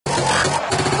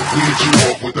We hit you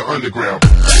off with the underground.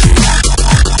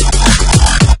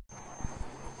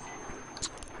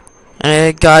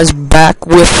 Hey guys, back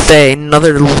with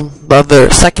another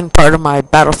second part of my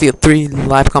Battlefield 3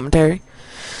 live commentary.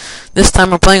 This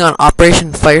time we're playing on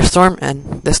Operation Firestorm,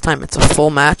 and this time it's a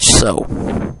full match, so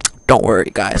don't worry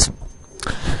guys.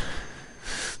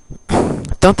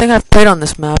 Don't think I've played on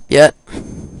this map yet.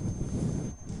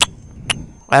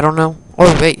 I don't know.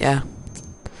 Oh wait, yeah.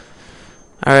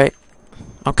 Alright.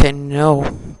 Okay,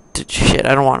 no. Shit,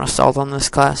 I don't want assault on this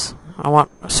class. I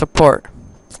want support.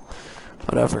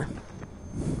 Whatever.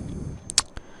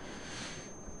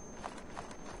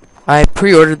 I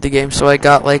pre-ordered the game, so I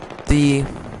got like the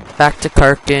back to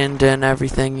Karkand and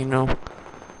everything, you know,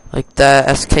 like the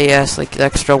SKS, like the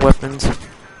extra weapons.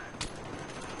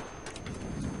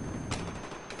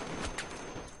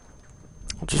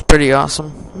 Which is pretty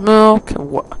awesome. No, okay,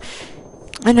 what?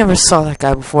 I never saw that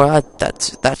guy before.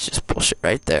 That's just bullshit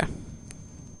right there.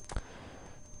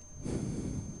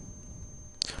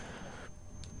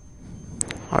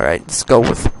 Alright, let's go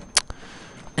with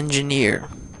Engineer.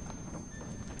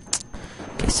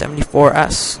 Okay,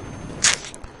 74S.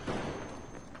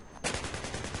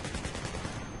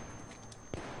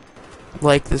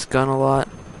 Like this gun a lot.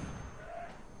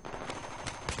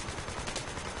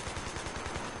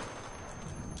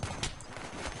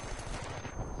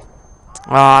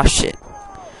 Ah, shit.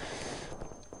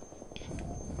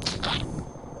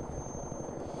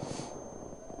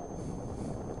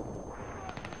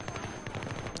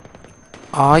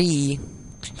 Aye.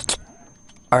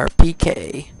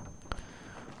 RPK.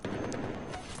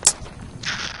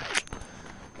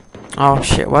 Oh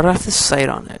shit, why do I have this sight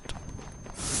on it?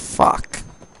 Fuck.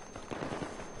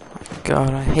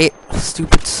 God, I hate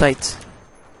stupid sights.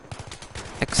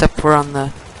 Except for on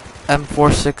the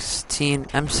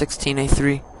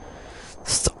M16A3.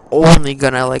 It's the only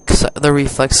gun I like the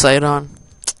reflex sight on.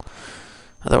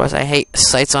 Otherwise, I hate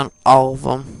sights on all of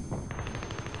them.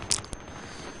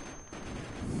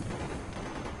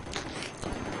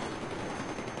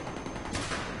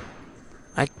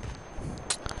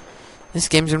 This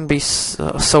game's gonna be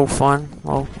so fun.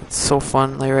 Well, it's so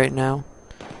fun like right now.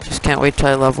 Just can't wait till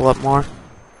I level up more.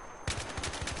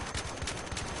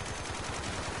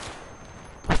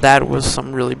 That was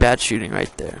some really bad shooting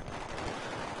right there.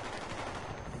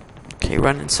 Okay,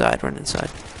 run inside, run inside.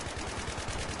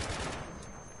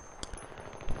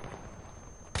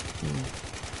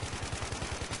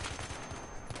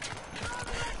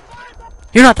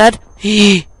 You're not dead?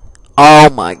 Oh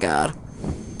my god.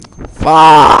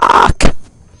 Fuck!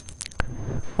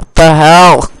 What the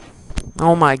hell?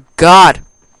 Oh my god!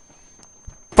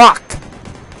 Fuck!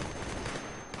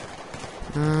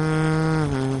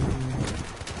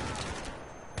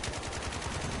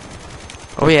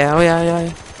 Oh yeah, oh yeah,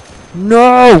 yeah.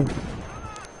 No!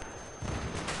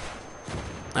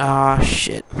 Ah,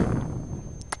 shit.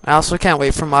 I also can't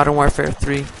wait for Modern Warfare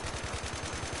 3.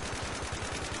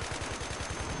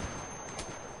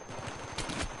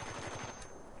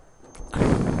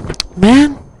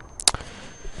 Man!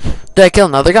 Did I kill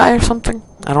another guy or something?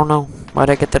 I don't know. Why'd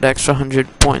I get that extra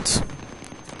 100 points?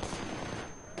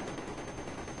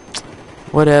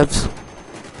 Whatevs.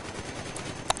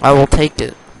 I will take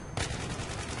it.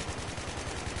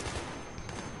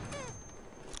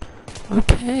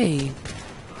 Okay.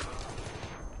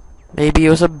 Maybe it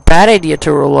was a bad idea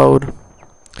to reload.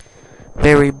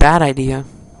 Very bad idea.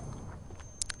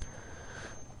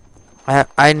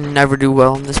 I never do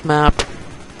well on this map.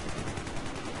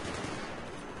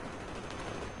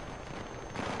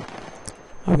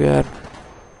 Oh god.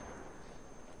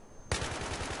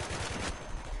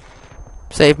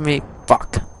 Save me.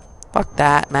 Fuck. Fuck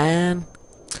that, man.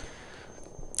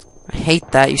 I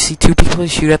hate that. You see two people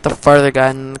shoot at the farther guy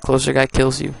and the closer guy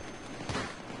kills you.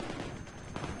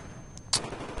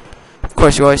 Of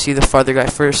course, you always see the farther guy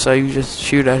first, so you just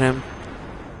shoot at him.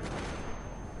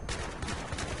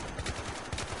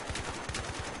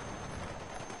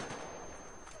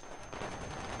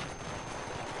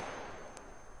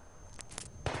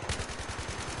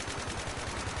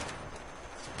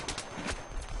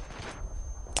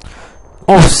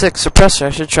 Oh, sick suppressor. I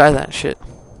should try that shit.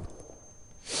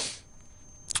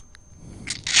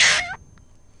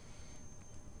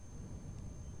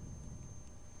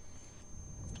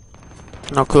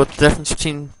 No clue what the difference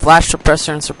between flash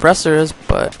suppressor and suppressor is,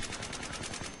 but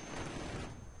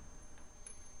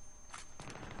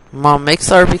Mom makes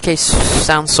the RPK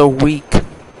sound so weak.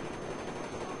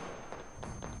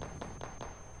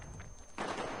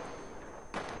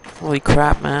 Holy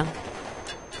crap, man.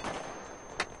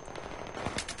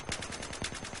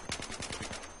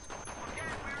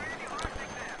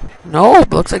 No,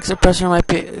 looks like suppressor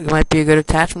might be a good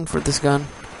attachment for this gun.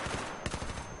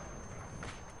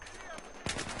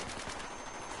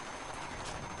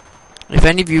 If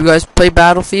any of you guys play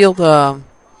Battlefield, you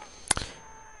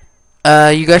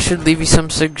guys should leave me some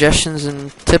suggestions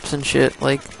and tips and shit.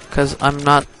 Like, cause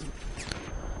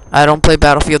I don't play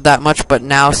Battlefield that much, but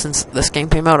now since this game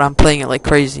came out, I'm playing it like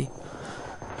crazy.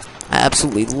 I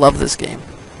absolutely love this game.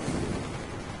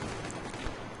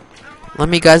 Let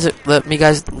me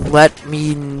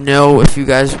know if you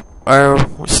guys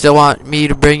still want me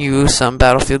to bring you some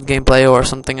Battlefield gameplay or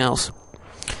something else.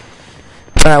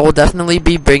 But I will definitely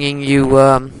be bringing you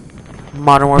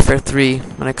Modern Warfare 3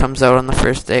 when it comes out on the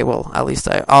first day. Well, at least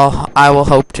I will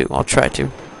hope to. I'll try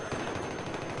to.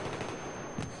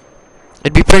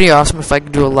 It'd be pretty awesome if I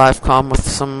could do a live comm with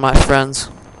some of my friends.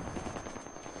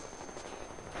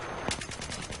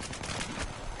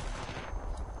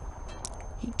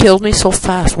 He killed me so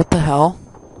fast. What the hell?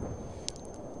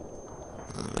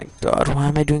 Oh my god, why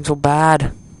am I doing so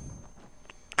bad?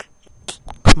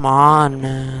 Come on,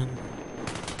 man.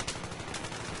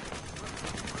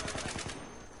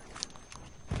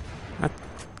 That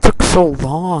took so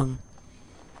long.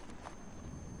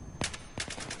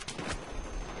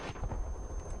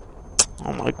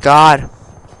 Oh my god.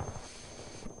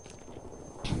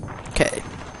 Okay.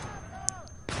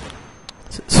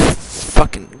 This is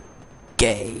fucking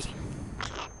gay.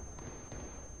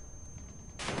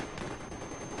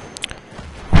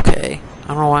 Okay. I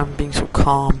don't know why I'm being so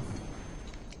calm.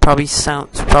 Probably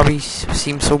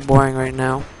seems so boring right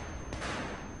now.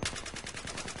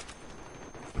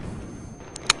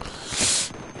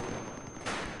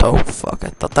 Oh fuck, I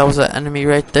thought that was an enemy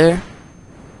right there.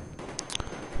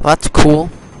 Well, that's cool.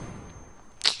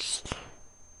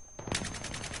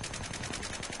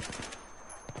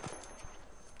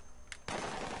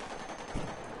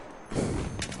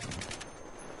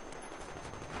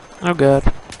 Oh god.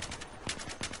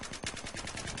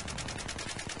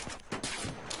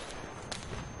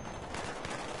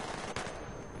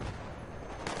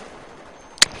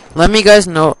 Let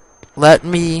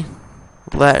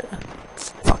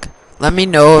me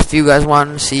know if you guys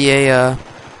want to see a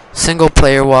single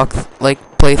player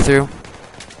playthrough.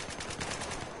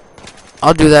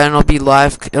 I'll do that, and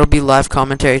it'll be live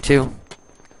commentary too.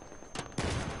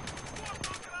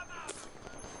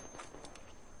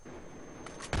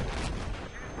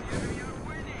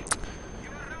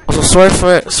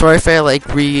 Also, sorry if I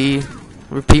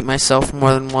repeat myself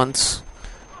more than once.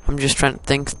 I'm just trying to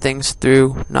think things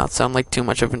through, not sound like too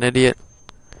much of an idiot.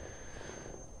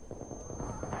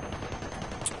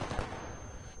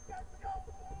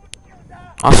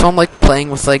 Also, I'm playing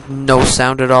with no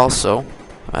sound at all, so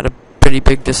I'm at a pretty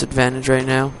big disadvantage right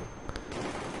now.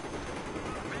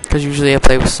 Because usually I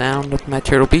play with sound with my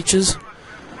Turtle Beaches,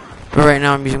 but right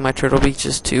now I'm using my Turtle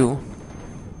Beaches to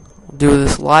do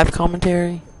this live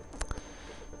commentary.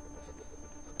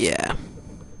 Yeah.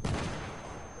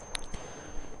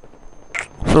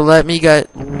 So let me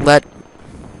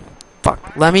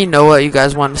know what you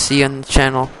guys want to see on the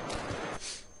channel.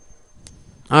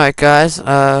 Alright guys,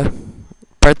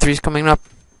 part 3 is coming up.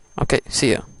 Okay,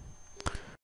 see ya.